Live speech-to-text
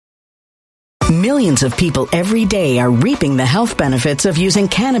Millions of people every day are reaping the health benefits of using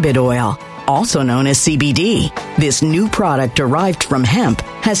cannabis oil, also known as CBD. This new product derived from hemp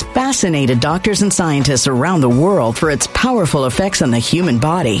has fascinated doctors and scientists around the world for its powerful effects on the human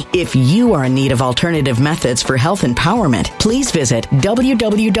body. If you are in need of alternative methods for health empowerment, please visit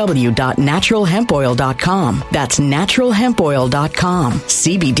www.naturalhempoil.com. That's naturalhempoil.com.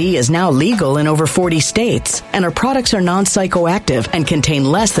 CBD is now legal in over 40 states, and our products are non-psychoactive and contain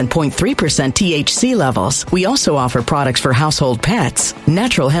less than 0.3% THC levels. We also offer products for household pets.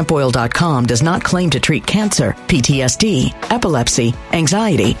 Naturalhempoil.com does not claim to treat cancer, PTSD, epilepsy,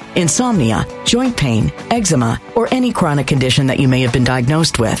 anxiety, insomnia, joint pain, eczema, or any chronic condition that you may have been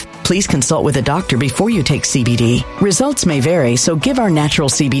diagnosed with. Please consult with a doctor before you take CBD. Results may vary, so give our natural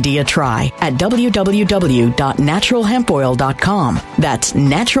CBD a try at www.naturalhempoil.com. That's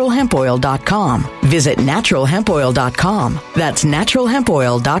naturalhempoil.com. Visit naturalhempoil.com. That's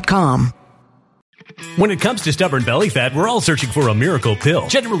naturalhempoil.com. When it comes to stubborn belly fat, we're all searching for a miracle pill.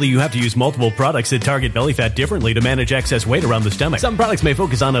 Generally, you have to use multiple products that target belly fat differently to manage excess weight around the stomach. Some products may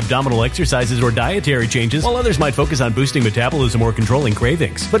focus on abdominal exercises or dietary changes, while others might focus on boosting metabolism or controlling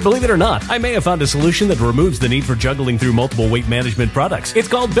cravings. But believe it or not, I may have found a solution that removes the need for juggling through multiple weight management products. It's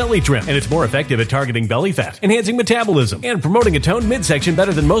called Belly Trim, and it's more effective at targeting belly fat, enhancing metabolism, and promoting a toned midsection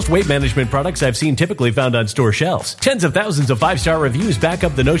better than most weight management products I've seen typically found on store shelves. Tens of thousands of 5-star reviews back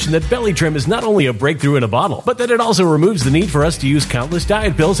up the notion that Belly Trim is not only a breakthrough in a bottle, but that it also removes the need for us to use countless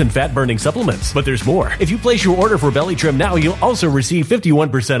diet pills and fat-burning supplements. But there's more. If you place your order for Belly Trim now, you'll also receive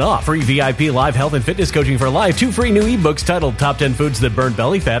 51% off, free VIP live health and fitness coaching for life, 2 free new ebooks titled Top 10 Foods That Burn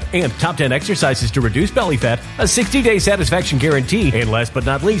Belly Fat and Top 10 Exercises to Reduce Belly Fat, a 60-day satisfaction guarantee, and last but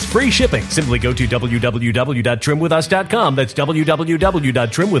not least, free shipping. Simply go to www.trimwithus.com. That's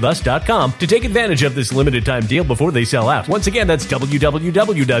www.trimwithus.com to take advantage of this limited time deal before they sell out. Once again, that's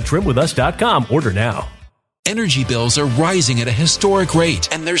www.trimwithus.com. Order now. Energy bills are rising at a historic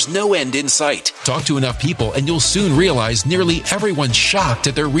rate, and there's no end in sight. Talk to enough people, and you'll soon realize nearly everyone's shocked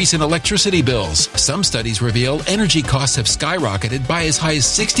at their recent electricity bills. Some studies reveal energy costs have skyrocketed by as high as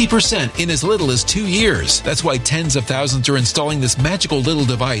 60% in as little as 2 years. That's why tens of thousands are installing this magical little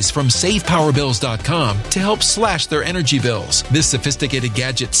device from SavePowerBills.com to help slash their energy bills. This sophisticated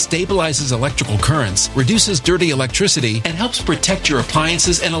gadget stabilizes electrical currents, reduces dirty electricity, and helps protect your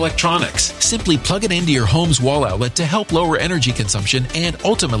appliances and electronics. Simply plug it into your home's wall outlet to help lower energy consumption and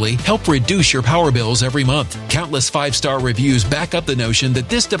ultimately help reduce your power bills every month. Countless 5-star reviews back up the notion that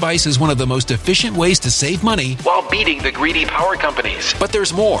this device is one of the most efficient ways to save money while beating the greedy power companies. But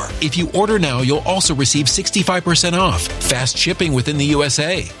there's more. If you order now, you'll also receive 65% off, fast shipping within the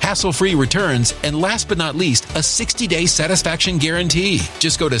USA, hassle-free returns, and last but not least, a 60-day satisfaction guarantee.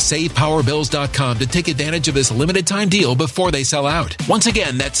 Just go to SavePowerBills.com to take advantage of this limited time deal before they sell out. Once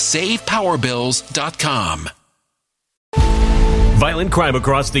again, that's SavePowerBills.com. Violent crime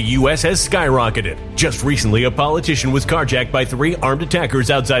across the U.S. has skyrocketed. Just recently, a politician was carjacked by 3 armed attackers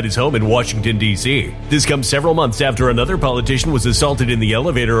outside his home in Washington, D.C. This comes several months after another politician was assaulted in the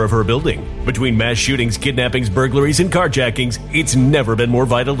elevator of her building. Between mass shootings, kidnappings, burglaries, and carjackings, it's never been more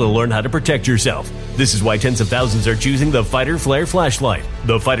vital to learn how to protect yourself. This is why tens of thousands are choosing the Fighter Flare flashlight.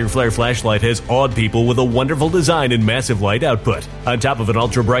 The Fighter Flare flashlight has awed people with a wonderful design and massive light output. On top of an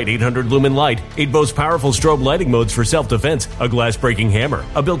ultra-bright 800-lumen light, it boasts powerful strobe lighting modes for self-defense, a glass-breaking hammer,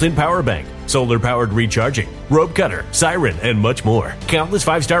 a built-in power bank, solar-powered recharging, rope cutter, siren, and much more. Countless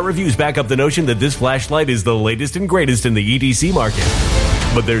 5-star reviews back up the notion that this flashlight is the latest and greatest in the EDC market.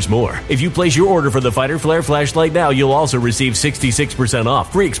 But there's more. If you place your order for the Fighter Flare flashlight now, you'll also receive 66%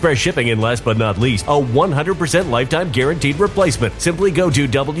 off, free express shipping, and last but not least, a 100% lifetime guaranteed replacement. Simply go to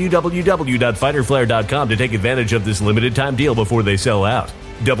www.fighterflare.com to take advantage of this limited time deal before they sell out.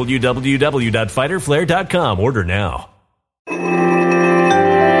 www.fighterflare.com. Order now.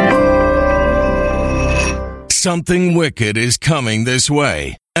 Something wicked is coming this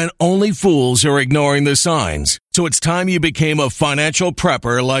way, and only fools are ignoring the signs. So it's time you became a financial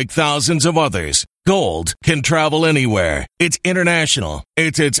prepper like thousands of others. Gold can travel anywhere. It's international.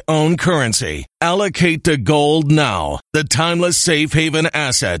 It's its own currency. Allocate to gold now, the timeless safe haven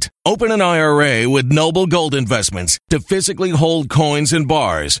asset. Open an IRA with Noble Gold Investments to physically hold coins and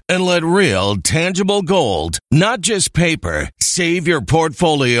bars and let real, tangible gold, not just paper, Save your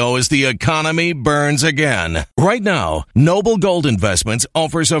portfolio as the economy burns again. Right now, Noble Gold Investments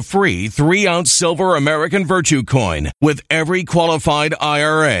offers a free 3-ounce silver American Virtue coin with every qualified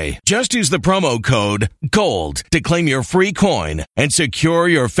IRA. Just use the promo code GOLD to claim your free coin and secure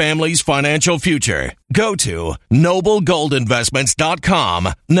your family's financial future. Go to noblegoldinvestments.com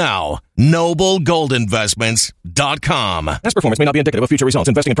now. noblegoldinvestments.com. Past performance may not be indicative of future results.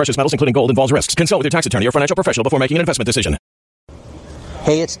 Investing in precious metals, including gold, involves risks. Consult with your tax attorney or financial professional before making an investment decision.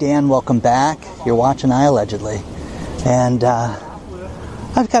 Hey, it's Dan. Welcome back. You're watching I Allegedly. And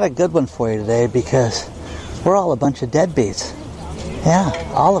I've got a good one for you today because we're all a bunch of deadbeats. Yeah,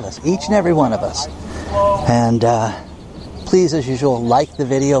 all of us. Each and every one of us. And please, as usual, like the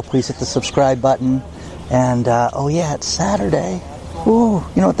video. Please hit the subscribe button. And, oh yeah, it's Saturday. Ooh,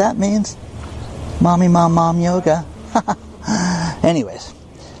 you know what that means? Mommy, mom yoga. Anyways,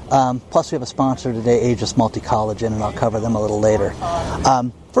 plus we have a sponsor today, Aegis Multi-Collagen, and I'll cover them a little later.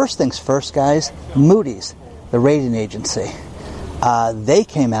 First things first, guys, Moody's, the rating agency, they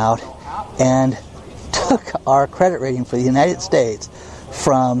came out and took our credit rating for the United States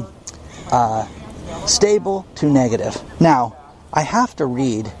from stable to negative. Now, I have to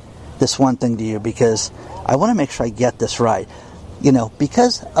read this one thing to you because I want to make sure I get this right. You know,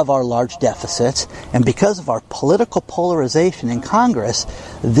 because of our large deficits and because of our political polarization in Congress,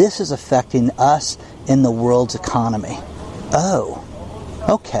 this is affecting us in the world's economy. Oh,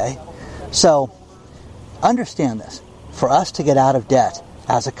 okay. So, understand this. For us to get out of debt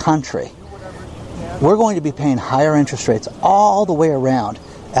as a country, we're going to be paying higher interest rates all the way around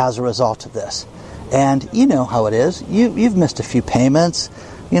as a result of this. And you know how it is. You've missed a few payments.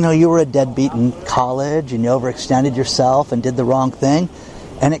 You know, you were a deadbeat in college and you overextended yourself and did the wrong thing,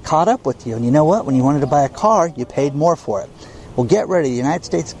 and it caught up with you. And you know what? When you wanted to buy a car, you paid more for it. Well, get ready. The United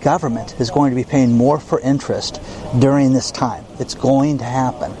States government is going to be paying more for interest during this time. It's going to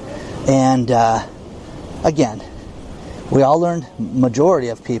happen. And again, we all learned, majority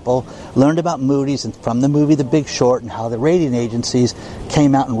of people learned about Moody's and from the movie The Big Short and how the rating agencies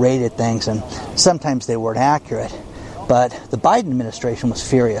came out and rated things, and sometimes they weren't accurate. But the Biden administration was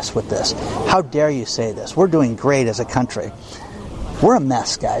furious with this. How dare you say this? We're doing great as a country. We're a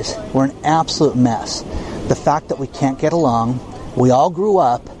mess, guys. We're an absolute mess. The fact that we can't get along, we all grew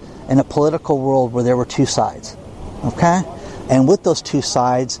up in a political world where there were two sides. Okay? And with those two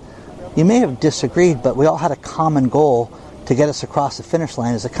sides, you may have disagreed, but we all had a common goal to get us across the finish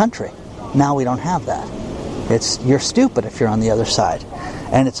line as a country. Now we don't have that. You're stupid if you're on the other side.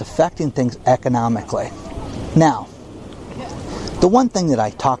 And it's affecting things economically. Now, the one thing that I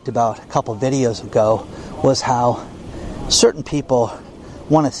talked about a couple videos ago was how certain people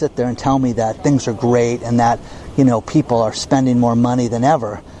want to sit there and tell me that things are great and that, you know, people are spending more money than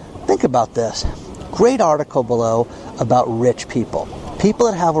ever. Think about this. Great article below about rich people. People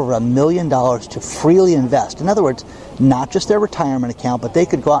that have over $1 million to freely invest. In other words, not just their retirement account, but they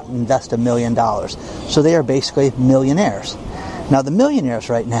could go out and invest $1 million. So they are basically millionaires. Now, the millionaires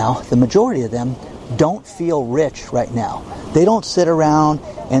right now, the majority of them, don't feel rich right now. They don't sit around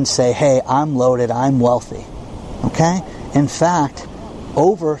and say, hey, I'm loaded, I'm wealthy. Okay? In fact,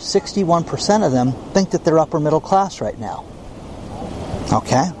 over 61% of them think that they're upper middle class right now.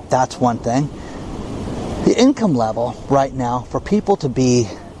 Okay? That's one thing. The income level right now for people to be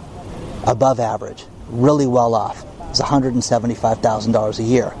above average, really well off, is $175,000 a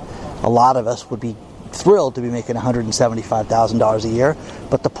year. A lot of us would be thrilled to be making $175,000 a year,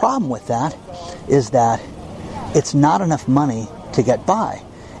 but the problem with that is that it's not enough money to get by.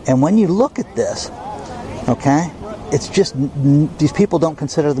 And when you look at this, okay, it's just these people don't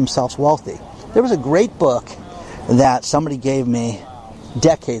consider themselves wealthy. There was a great book that somebody gave me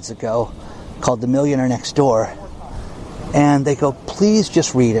decades ago called The Millionaire Next Door, and they go, please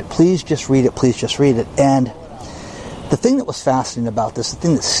just read it, please just read it, please just read it. And the thing that was fascinating about this, the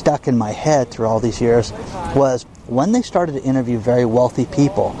thing that stuck in my head through all these years, was when they started to interview very wealthy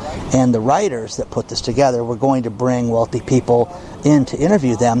people, and the writers that put this together were going to bring wealthy people in to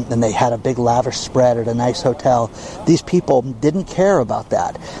interview them, and they had a big lavish spread at a nice hotel. These people didn't care about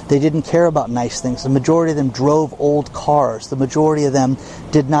that. They didn't care about nice things. The majority of them drove old cars. The majority of them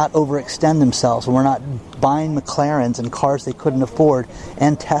did not overextend themselves and were not buying McLarens and cars they couldn't afford,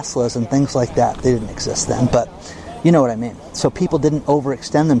 and Teslas and things like that. They didn't exist then, but you know what I mean. So people didn't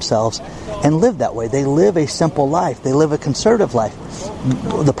overextend themselves and live that way. They live a simple life. They live a conservative life.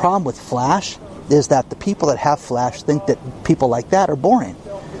 The problem with flash is that the people that have flash think that people like that are boring.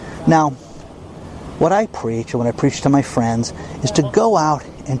 Now, what I preach, and what I preach to my friends, is to go out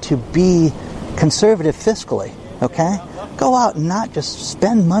and to be conservative fiscally, okay? Go out and not just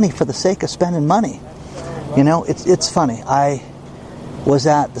spend money for the sake of spending money. It's funny. I was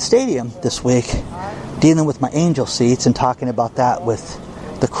at the stadium this week dealing with my angel seats and talking about that with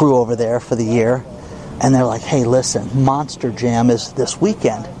the crew over there for the year. And they're like, hey, listen, Monster Jam is this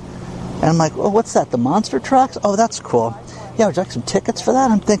weekend. And I'm like, well, what's that, the monster trucks? Oh, that's cool. Yeah, would you like some tickets for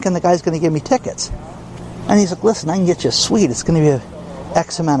that? I'm thinking the guy's going to give me tickets. And he's like, listen, I can get you a suite. It's going to be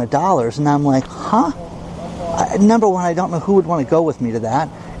X amount of dollars. And I'm like, huh? Number one, I don't know who would want to go with me to that.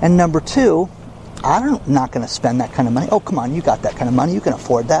 And number two, I'm not going to spend that kind of money. Oh, come on, you got that kind of money. You can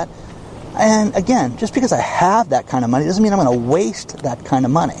afford that. And again, just because I have that kind of money doesn't mean I'm going to waste that kind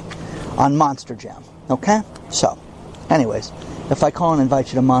of money on Monster Jam. Okay? So, anyways, if I call and invite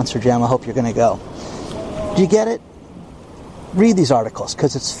you to Monster Jam, I hope you're going to go. Do you get it? Read these articles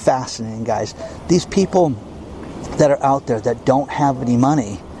because it's fascinating, guys. These people that are out there that don't have any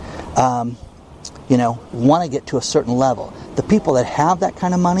money, want to get to a certain level. The people that have that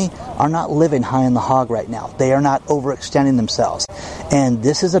kind of money are not living high in the hog right now. They are not overextending themselves. And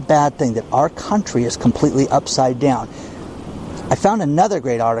this is a bad thing, that our country is completely upside down. I found another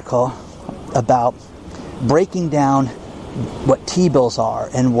great article about breaking down what T-bills are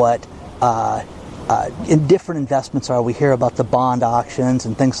and what in different investments are. We hear about the bond auctions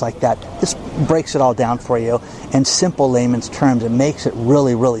and things like that. This breaks it all down for you in simple layman's terms. It makes it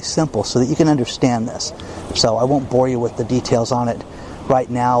really, really simple so that you can understand this. So I won't bore you with the details on it right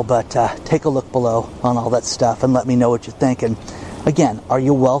now, but take a look below on all that stuff and let me know what you think. And again, are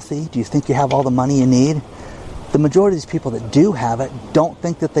you wealthy? Do you think you have all the money you need? The majority of these people that do have it don't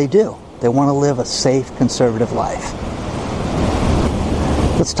think that they do. They want to live a safe, conservative life.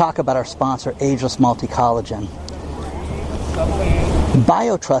 Let's talk about our sponsor, Ageless Multi-Collagen.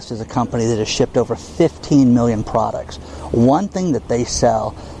 BioTrust is a company that has shipped over 15 million products. One thing that they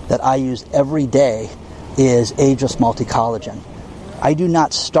sell that I use every day is Ageless Multi-Collagen. I do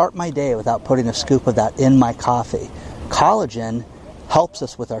not start my day without putting a scoop of that in my coffee. Collagen helps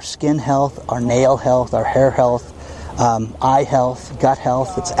us with our skin health, our nail health, our hair health, eye health, gut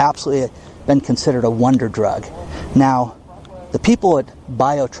health. It's absolutely been considered a wonder drug. Now, the people at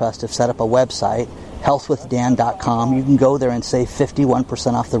BioTrust have set up a website, healthwithdan.com. You can go there and save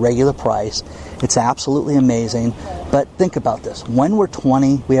 51% off the regular price. It's absolutely amazing. But think about this. When we're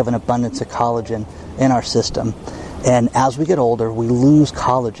 20, we have an abundance of collagen in our system. And as we get older, we lose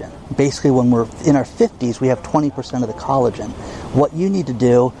collagen. Basically, when we're in our 50s, we have 20% of the collagen. What you need to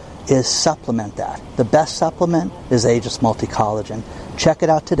do is supplement that. The best supplement is Ageless Multi-Collagen. Check it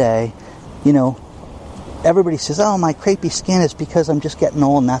out today. Everybody says, oh, my crepey skin is because I'm just getting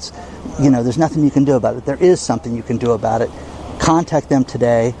old and that's, there's nothing you can do about it. There is something you can do about it. Contact them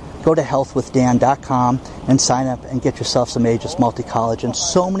today. Go to healthwithdan.com and sign up and get yourself some Ageless Multi-Collagen.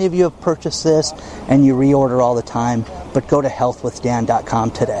 So many of you have purchased this and you reorder all the time, but go to healthwithdan.com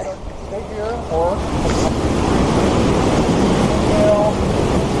today.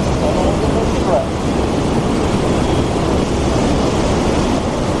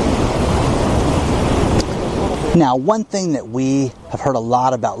 Now, one thing that we have heard a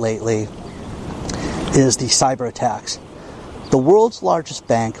lot about lately is the cyber attacks. The world's largest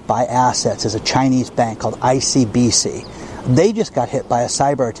bank by assets is a Chinese bank called ICBC. They just got hit by a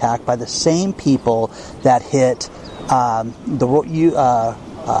cyber attack by the same people that hit the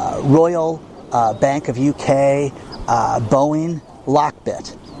Royal Bank of UK, Boeing,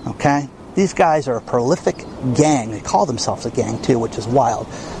 Lockbit. Okay? These guys are a prolific gang. They call themselves a gang too, which is wild.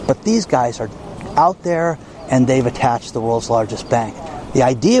 But these guys are out there and they've attached the world's largest bank. The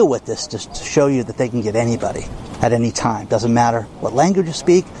idea with this is to show you that they can get anybody at any time. Doesn't matter what language you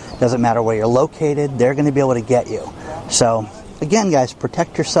speak, doesn't matter where you're located, they're going to be able to get you. So, again, guys,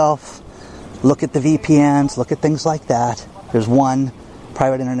 protect yourself. Look at the VPNs, look at things like that. There's one,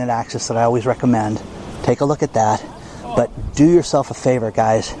 private internet access, that I always recommend. Take a look at that. But do yourself a favor,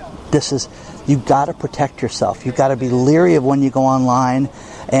 guys. You've got to protect yourself. You've got to be leery of when you go online.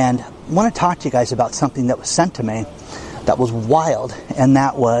 And I want to talk to you guys about something that was sent to me that was wild, and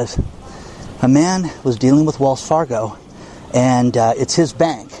that was a man was dealing with Wells Fargo, and it's his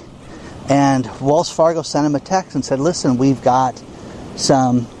bank. And Wells Fargo sent him a text and said, listen, we've got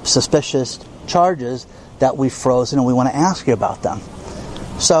some suspicious charges that we've frozen, and we want to ask you about them.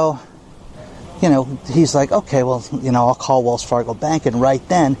 So, he's like, okay, well, I'll call Wells Fargo Bank, and right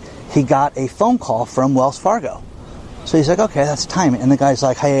then he got a phone call from Wells Fargo. So he's like, okay, that's timing. And the guy's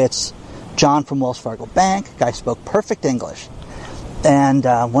like, hey, it's John from Wells Fargo Bank. The guy spoke perfect English. And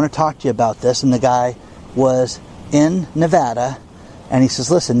I want to talk to you about this. And the guy was in Nevada. And he says,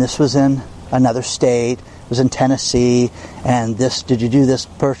 listen, this was in another state. It was in Tennessee. And did you do this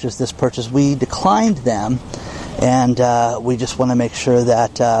purchase? We declined them. and we just want to make sure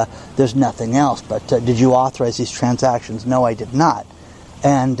that there's nothing else. But did you authorize these transactions? No, I did not.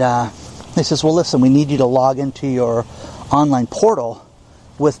 And he says, well, listen, we need you to log into your online portal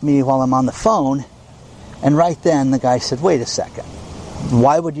with me while I'm on the phone. And right then the guy said, wait a second,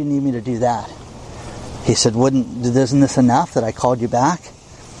 why would you need me to do that? He said, isn't this enough that I called you back?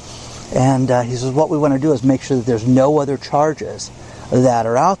 And he says, what we want to do is make sure that there's no other charges that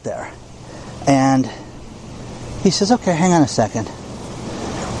are out there. And he says, okay, hang on a second.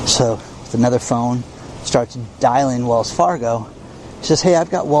 So with another phone, starts dialing Wells Fargo. He says, hey,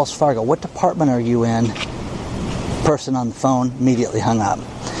 I've got Wells Fargo. What department are you in? Person on the phone immediately hung up.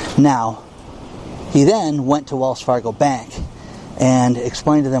 Now, he then went to Wells Fargo Bank and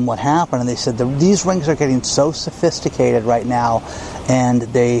explained to them what happened. And they said, these rings are getting so sophisticated right now, and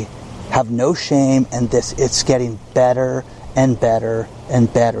they have no shame, and it's getting better and better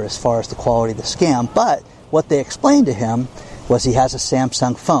and better as far as the quality of the scam. But what they explained to him was he has a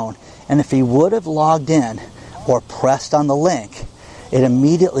Samsung phone, and if he would have logged in or pressed on the link, it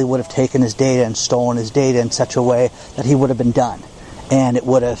immediately would have taken his data and stolen his data in such a way that he would have been done. And it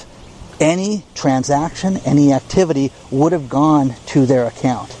would have, any transaction, any activity would have gone to their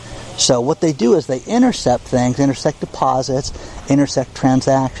account. So what they do is they intercept things, intercept deposits, intercept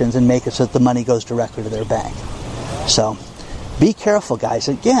transactions, and make it so that the money goes directly to their bank. So be careful, guys.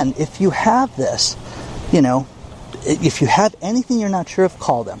 Again, if you have this, if you have anything you're not sure of,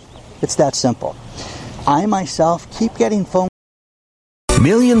 call them. It's that simple. I myself keep getting phone.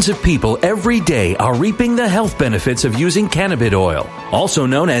 Millions of people every day are reaping the health benefits of using cannabis oil, also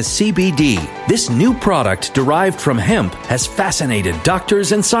known as CBD. This new product derived from hemp has fascinated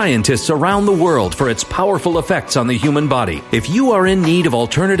doctors and scientists around the world for its powerful effects on the human body. If you are in need of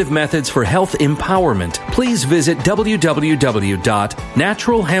alternative methods for health empowerment, please visit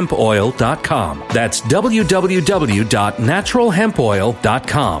www.naturalhempoil.com. That's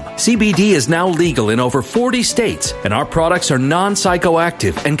www.naturalhempoil.com. CBD is now legal in over 40 states, and our products are non-psychoactive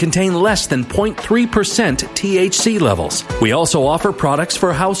and contain less than 0.3% THC levels. We also offer products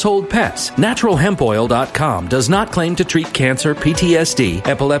for household pets. NaturalHempOil.com does not claim to treat cancer, PTSD,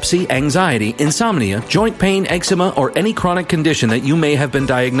 epilepsy, anxiety, insomnia, joint pain, eczema, or any chronic condition that you may have been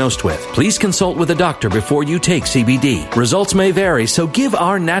diagnosed with. Please consult with a doctor before you take CBD. Results may vary, so give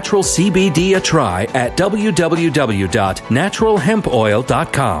our natural CBD a try at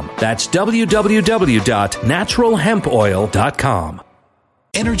www.naturalhempoil.com. That's www.naturalhempoil.com.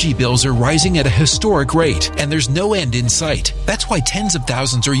 Energy bills are rising at a historic rate, and there's no end in sight. That's why tens of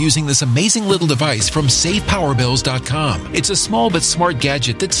thousands are using this amazing little device from SavePowerBills.com. It's a small but smart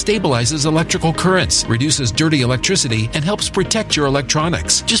gadget that stabilizes electrical currents, reduces dirty electricity, and helps protect your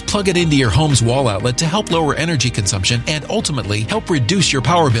electronics. Just plug it into your home's wall outlet to help lower energy consumption and ultimately help reduce your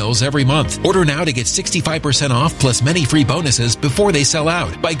power bills every month. Order now to get 65% off plus many free bonuses before they sell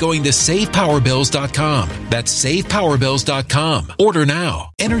out by going to SavePowerBills.com. That's SavePowerBills.com. Order now.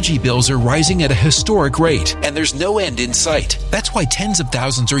 Energy bills are rising at a historic rate, and there's no end in sight. That's why tens of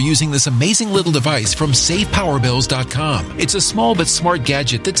thousands are using this amazing little device from SavePowerBills.com. It's a small but smart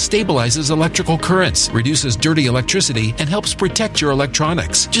gadget that stabilizes electrical currents, reduces dirty electricity, and helps protect your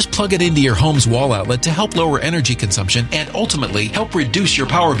electronics. Just plug it into your home's wall outlet to help lower energy consumption and ultimately help reduce your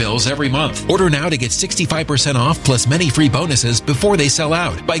power bills every month. Order now to get 65% off plus many free bonuses before they sell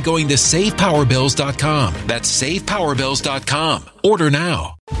out by going to SavePowerBills.com. That's SavePowerBills.com. Order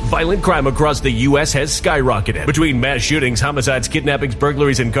now. Violent crime across the U.S. has skyrocketed. Between mass shootings, homicides, kidnappings,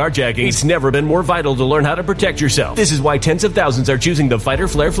 burglaries, and carjacking, it's never been more vital to learn how to protect yourself. This is why tens of thousands are choosing the Fighter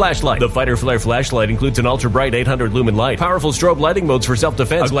Flare flashlight. The Fighter Flare flashlight includes an ultra-bright 800 lumen light, powerful strobe lighting modes for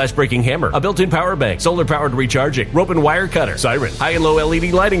self-defense, a glass-breaking hammer, a built-in power bank, solar-powered recharging, rope and wire cutter, siren, high and low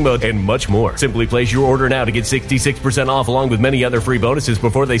LED lighting mode, and much more. Simply place your order now to get 66% off along with many other free bonuses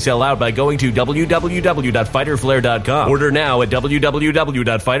before they sell out by going to www.fighterflare.com. Order now at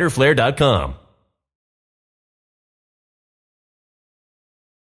www.fighterflare.com.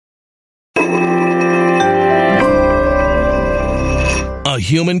 A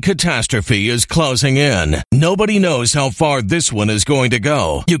human catastrophe is closing in. Nobody knows how far this one is going to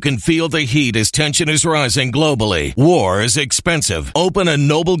go. You can feel the heat as tension is rising globally. War is expensive. Open a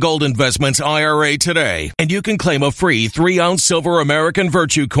Noble Gold Investments IRA today, and you can claim a free 3-ounce silver American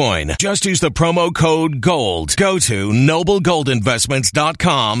Virtue coin. Just use the promo code GOLD. Go to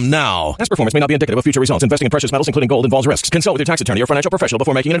noblegoldinvestments.com now. Past performance may not be indicative of future results. Investing in precious metals, including gold, involves risks. Consult with your tax attorney or financial professional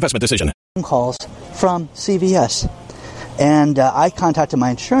before making an investment decision. Calls from CVS. And I contacted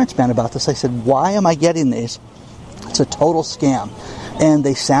my insurance man about this. I said, why am I getting these? It's a total scam. And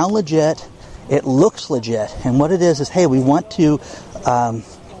they sound legit. It looks legit. And what it is, hey, we want to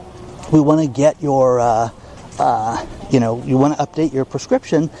get your you want to update your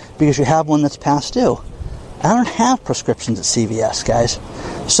prescription because you have one that's past due. I don't have prescriptions at CVS, guys.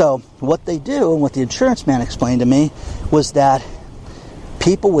 So what they do, and what the insurance man explained to me, was that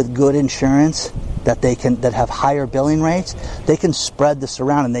people with good insurance that have higher billing rates, they can spread this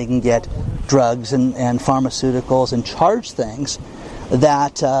around and they can get drugs and pharmaceuticals and charge things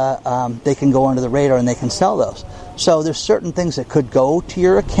that they can go under the radar and they can sell those. So there's certain things that could go to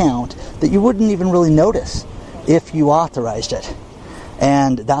your account that you wouldn't even really notice if you authorized it.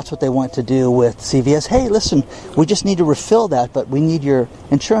 And that's what they want to do with CVS. Hey, listen, we just need to refill that, but we need your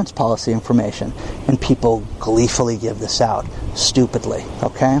insurance policy information. And people gleefully give this out, stupidly,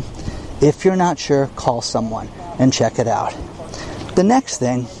 okay? If you're not sure, call someone and check it out. The next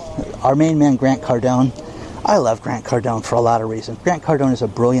thing, our main man, Grant Cardone. I love Grant Cardone for a lot of reasons. Grant Cardone is a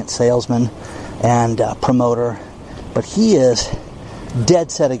brilliant salesman and promoter, but he is dead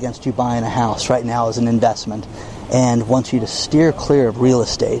set against you buying a house right now as an investment and wants you to steer clear of real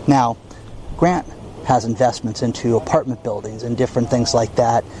estate. Now, Grant has investments into apartment buildings and different things like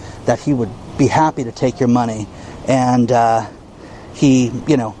that he would be happy to take your money. And he,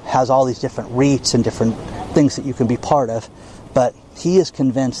 has all these different REITs and different things that you can be part of. But he is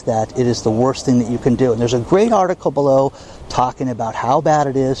convinced that it is the worst thing that you can do. And there's a great article below talking about how bad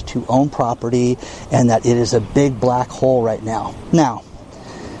it is to own property and that it is a big black hole right now. Now,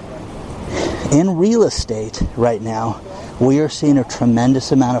 in real estate right now, we are seeing a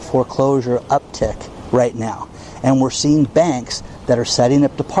tremendous amount of foreclosure uptick right now. And we're seeing banks that are setting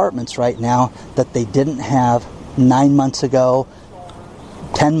up departments right now that they didn't have 9 months ago,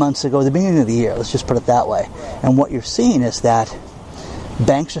 10 months ago, the beginning of the year. Let's just put it that way. And what you're seeing is that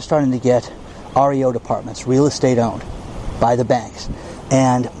banks are starting to get REO departments, real estate owned by the banks.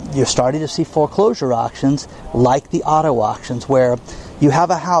 And you're starting to see foreclosure auctions like the auto auctions where you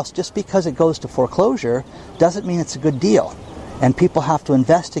have a house, just because it goes to foreclosure doesn't mean it's a good deal. And people have to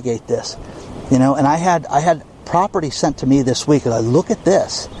investigate this. And I had property sent to me this week, and I look at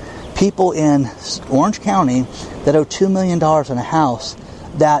this. People in Orange County that owe $2 million on a house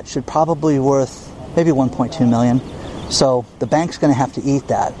that should probably be worth maybe $1.2 million. So the bank's going to have to eat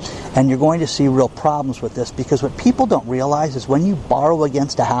that. And you're going to see real problems with this, because what people don't realize is when you borrow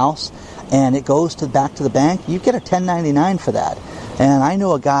against a house and it goes back to the bank, you get a 1099 for that. And I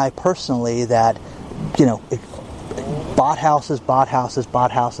know a guy personally that, bought houses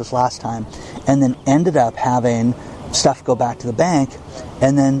last time, and then ended up having stuff go back to the bank,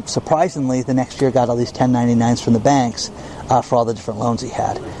 and then surprisingly the next year got all these 1099s from the banks for all the different loans he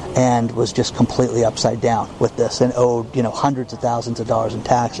had, and was just completely upside down with this and owed hundreds of thousands of dollars in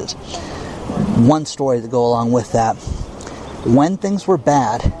taxes. One story to go along with that: when things were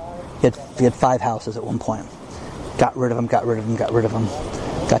bad, he had 5 houses at one point. Got rid of them. Got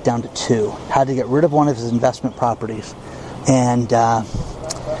down to 2. Had to get rid of one of his investment properties, and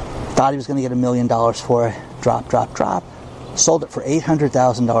thought he was going to get $1 million for it. Drop. Sold it for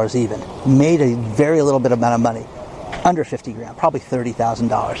 $800,000 even. Made a very little bit amount of money. Under $50,000, probably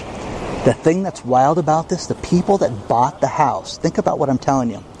 $30,000. The thing that's wild about this, the people that bought the house, think about what I'm telling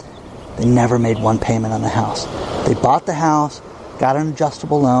you. They never made one payment on the house. They bought the house, got an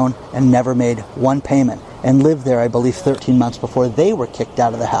adjustable loan, and never made one payment. And lived there, I believe, 13 months before they were kicked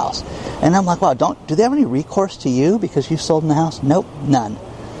out of the house. And I'm like, wow, do they have any recourse to you because you sold in the house? Nope, none.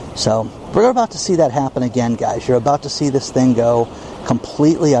 So we're about to see that happen again, guys. You're about to see this thing go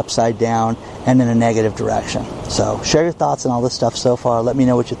completely upside down and in a negative direction. So share your thoughts on all this stuff so far. Let me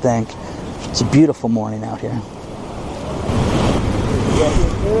know what you think. It's a beautiful morning out here.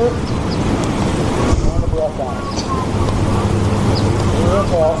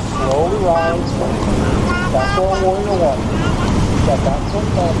 Slowly rise. That's all warrior one.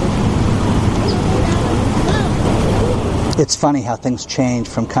 It's funny how things change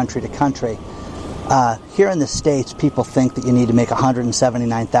from country to country. Here in the States, people think that you need to make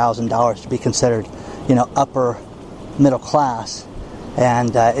 $179,000 to be considered, upper middle class,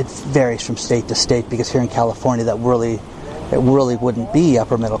 and it varies from state to state, because here in California, it really wouldn't be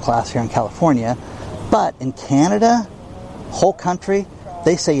upper middle class here in California. But in Canada, whole country,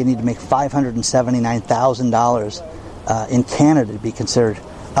 they say you need to make $579,000 in Canada to be considered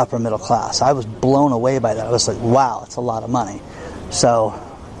upper middle class. I was blown away by that. I was like, wow, that's a lot of money. So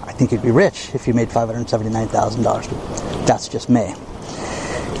I think you'd be rich if you made $579,000. But that's just me.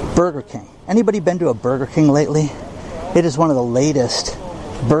 Burger King. Anybody been to a Burger King lately? It is one of the latest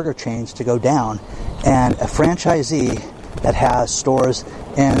burger chains to go down. And a franchisee that has stores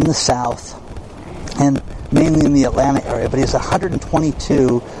in the South and mainly in the Atlanta area, but he has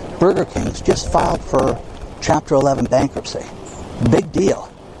 122 Burger Kings, just filed for Chapter 11 bankruptcy. Big deal.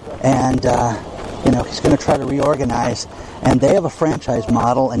 And he's going to try to reorganize. And they have a franchise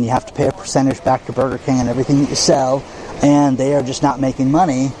model, and you have to pay a percentage back to Burger King on everything that you sell, and they are just not making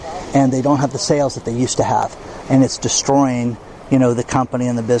money, and they don't have the sales that they used to have. And it's destroying, the company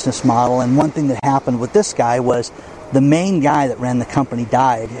and the business model. And one thing that happened with this guy was the main guy that ran the company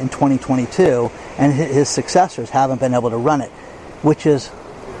died in 2022, and his successors haven't been able to run it, which is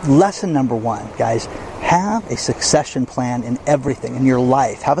lesson number one, guys. Have a succession plan in everything, in your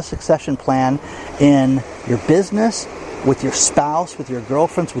life. Have a succession plan in your business, with your spouse, with your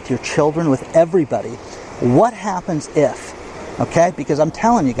girlfriends, with your children, with everybody. What happens if? Okay? Because I'm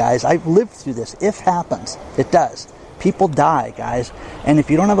telling you guys, I've lived through this. If happens, it does. People die, guys. And if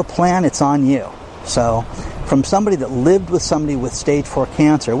you don't have a plan, it's on you. So, from somebody that lived with somebody with stage 4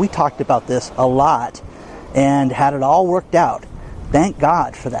 cancer, we talked about this a lot and had it all worked out. Thank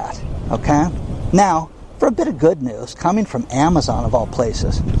God for that. Okay? Now, for a bit of good news, coming from Amazon of all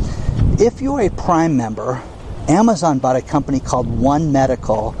places. If you're a Prime member, Amazon bought a company called One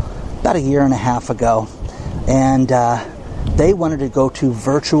Medical about 1.5 years ago, and they wanted to go to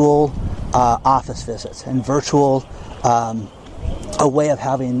virtual office visits and virtual a way of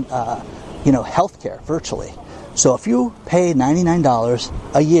having healthcare virtually. So if you pay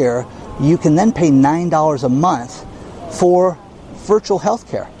 $99 a year, you can then pay $9 a month for virtual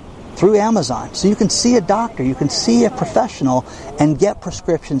healthcare through Amazon. So you can see a doctor, you can see a professional, and get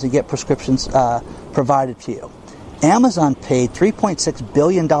prescriptions provided to you. Amazon paid $3.6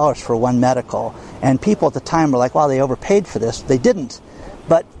 billion for One Medical, and people at the time were like, wow, they overpaid for this. They didn't.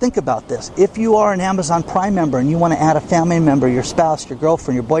 But think about this. If you are an Amazon Prime member and you want to add a family member, your spouse, your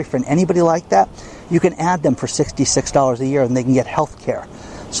girlfriend, your boyfriend, anybody like that, you can add them for $66 a year and they can get health care.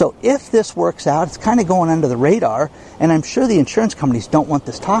 So if this works out, it's kind of going under the radar, and I'm sure the insurance companies don't want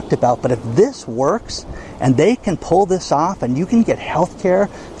this talked about, but if this works and they can pull this off and you can get health care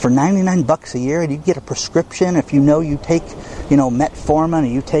for $99 a year and you get a prescription if you take, metformin, or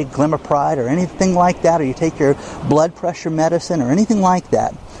you take Glimepiride or anything like that, or you take your blood pressure medicine or anything like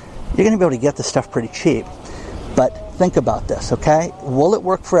that, you're going to be able to get this stuff pretty cheap. But think about this, okay? Will it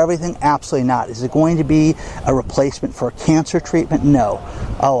work for everything? Absolutely not. Is it going to be a replacement for a cancer treatment? No.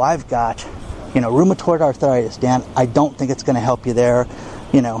 Oh, I've got, rheumatoid arthritis, Dan. I don't think it's going to help you there.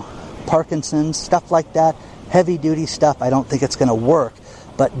 Parkinson's, stuff like that, heavy-duty stuff, I don't think it's going to work.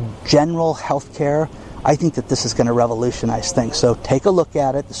 But general health care, I think that this is going to revolutionize things. So take a look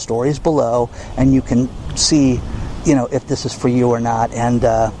at it. The story is below, and you can see, if this is for you or not. And,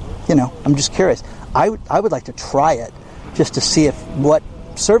 I'm just curious. I would like to try it just to see what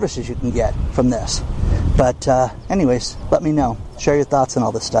services you can get from this. But anyways, let me know. Share your thoughts on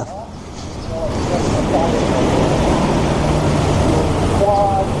all this stuff.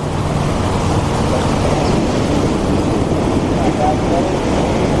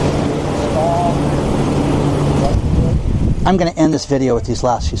 I'm going to end this video with these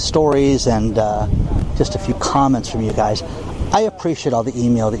last few stories and just a few comments from you guys. I appreciate all the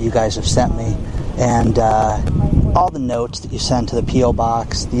email that you guys have sent me, and all the notes that you send to the P.O.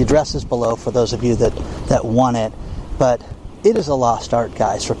 Box. The address is below for those of you that want it. But it is a lost art,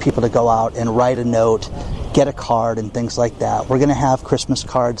 guys, for people to go out and write a note, get a card, and things like that. We're going to have Christmas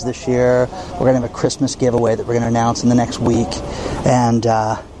cards this year. We're going to have a Christmas giveaway that we're going to announce in the next week. And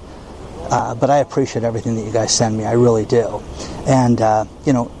but I appreciate everything that you guys send me. I really do. And,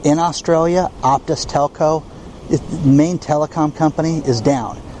 in Australia, Optus Telco, the main telecom company, is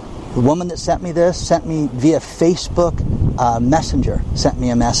down. The woman that sent me this sent me via Facebook Messenger, sent me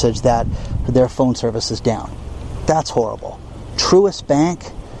a message that their phone service is down. That's horrible. Truist Bank,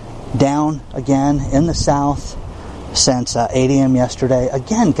 down again in the South since 8 a.m. yesterday.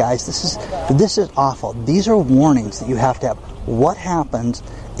 Again, guys, this is awful. These are warnings that you have to have. What happens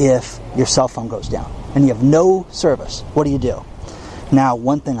if your cell phone goes down and you have no service? What do? Now,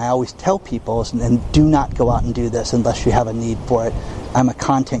 one thing I always tell people is, and do not go out and do this unless you have a need for it. I'm a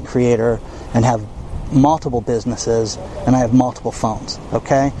content creator and have multiple businesses, and I have multiple phones,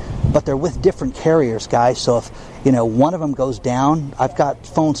 okay? But they're with different carriers, guys, so if, one of them goes down, I've got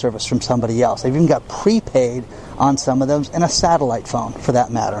phone service from somebody else. I've even got prepaid on some of those, and a satellite phone, for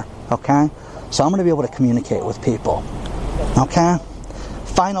that matter, okay? So I'm going to be able to communicate with people, okay?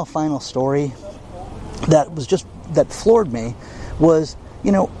 Final story that floored me was,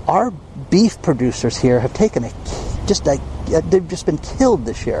 our beef producers here have taken they've just been killed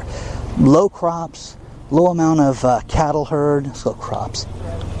this year. Low crops, low amount of cattle herd, slow crops.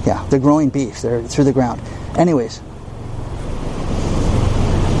 Yeah, they're growing beef. They're through the ground. Anyways,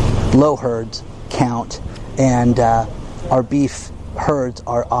 low herds count, and our beef herds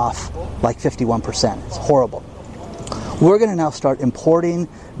are off like 51%. It's horrible. We're going to now start importing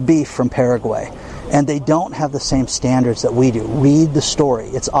beef from Paraguay. And they don't have the same standards that we do. Read the story.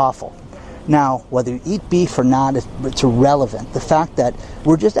 It's awful. Now, whether you eat beef or not, it's irrelevant. The fact that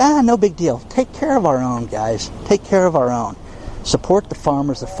we're just, no big deal. Take care of our own, guys. Take care of our own. Support the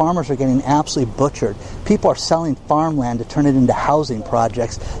farmers. The farmers are getting absolutely butchered. People are selling farmland to turn it into housing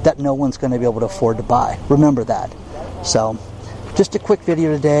projects that no one's going to be able to afford to buy. Remember that. So, just a quick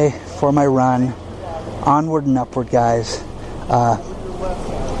video today for my run. Onward and upward, guys.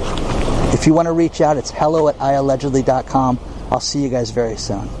 If you want to reach out, it's hello@iallegedly.com. I'll see you guys very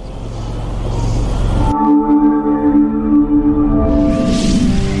soon.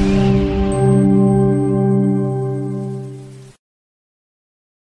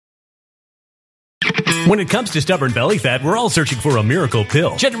 When it comes to stubborn belly fat, we're all searching for a miracle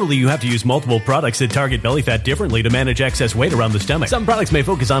pill. Generally, you have to use multiple products that target belly fat differently to manage excess weight around the stomach. Some products may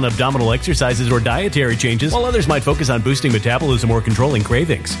focus on abdominal exercises or dietary changes, while others might focus on boosting metabolism or controlling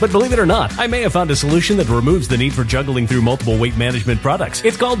cravings. But believe it or not, I may have found a solution that removes the need for juggling through multiple weight management products.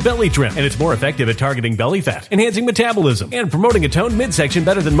 It's called Belly Trim, and it's more effective at targeting belly fat, enhancing metabolism, and promoting a toned midsection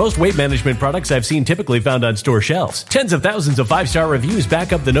better than most weight management products I've seen typically found on store shelves. Tens of thousands of 5-star reviews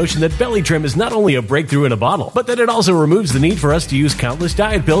back up the notion that Belly Trim is not only a breakthrough in a bottle, but that it also removes the need for us to use countless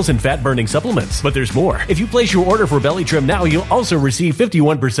diet pills and fat-burning supplements. But there's more. If you place your order for Belly Trim now, you'll also receive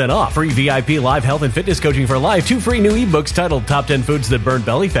 51% off, free VIP live health and fitness coaching for life, 2 free new ebooks titled Top 10 Foods That Burn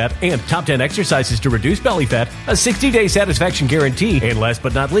Belly Fat and Top 10 Exercises to Reduce Belly Fat, a 60-day satisfaction guarantee, and last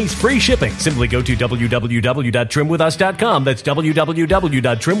but not least, free shipping. Simply go to www.trimwithus.com. That's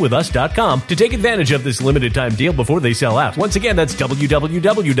www.trimwithus.com to take advantage of this limited time deal before they sell out. Once again, that's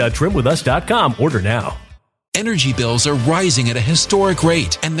www.trimwithus.com. Order now. Energy bills are rising at a historic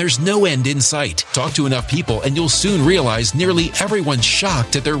rate, and there's no end in sight. Talk to enough people, and you'll soon realize nearly everyone's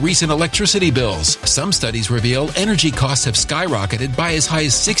shocked at their recent electricity bills. Some studies reveal energy costs have skyrocketed by as high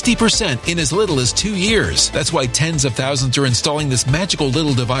as 60% in as little as 2 years. That's why tens of thousands are installing this magical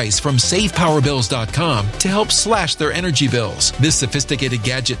little device from SavePowerBills.com to help slash their energy bills. This sophisticated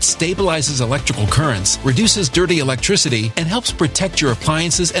gadget stabilizes electrical currents, reduces dirty electricity, and helps protect your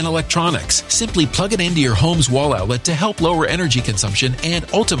appliances and electronics. Simply plug it into your home's wall outlet to help lower energy consumption and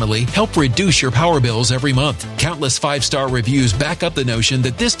ultimately help reduce your power bills every month. Countless 5-star reviews back up the notion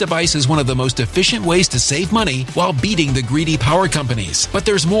that this device is one of the most efficient ways to save money while beating the greedy power companies. But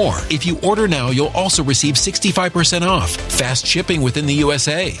there's more. If you order now, you'll also receive 65% off, fast shipping within the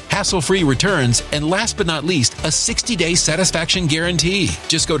USA, hassle-free returns, and last but not least, a 60-day satisfaction guarantee.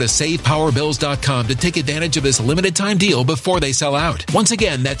 Just go to SavePowerBills.com to take advantage of this limited time deal before they sell out. Once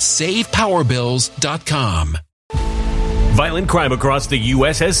again, that's SavePowerBills.com. Violent crime across the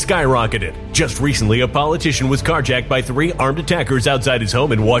U.S. has skyrocketed. Just recently, a politician was carjacked by 3 armed attackers outside his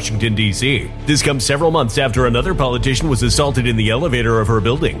home in Washington, D.C. This comes several months after another politician was assaulted in the elevator of her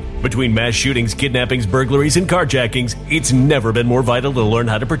building. Between mass shootings, kidnappings, burglaries, and carjackings, it's never been more vital to learn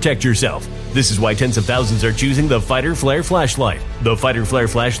how to protect yourself. This is why tens of thousands are choosing the Fighter Flare flashlight. The Fighter Flare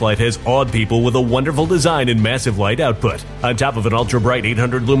flashlight has awed people with a wonderful design and massive light output. On top of an ultra-bright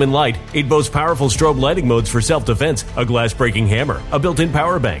 800-lumen light, it boasts powerful strobe lighting modes for self-defense, a glass-breaking hammer, a built-in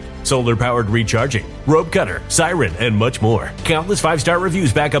power bank, solar-powered recharging, rope cutter, siren, and much more. Countless 5-star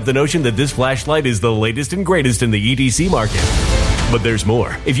reviews back up the notion that this flashlight is the latest and greatest in the EDC market. But there's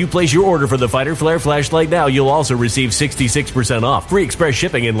more. If you place your order for the Fighter Flare flashlight now, you'll also receive 66% off, free express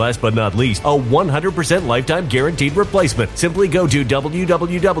shipping, and last but not least, a 100% lifetime guaranteed replacement. Simply go to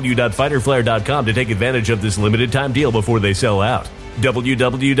www.fighterflare.com to take advantage of this limited time deal before they sell out.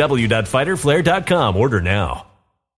 www.fighterflare.com. Order now.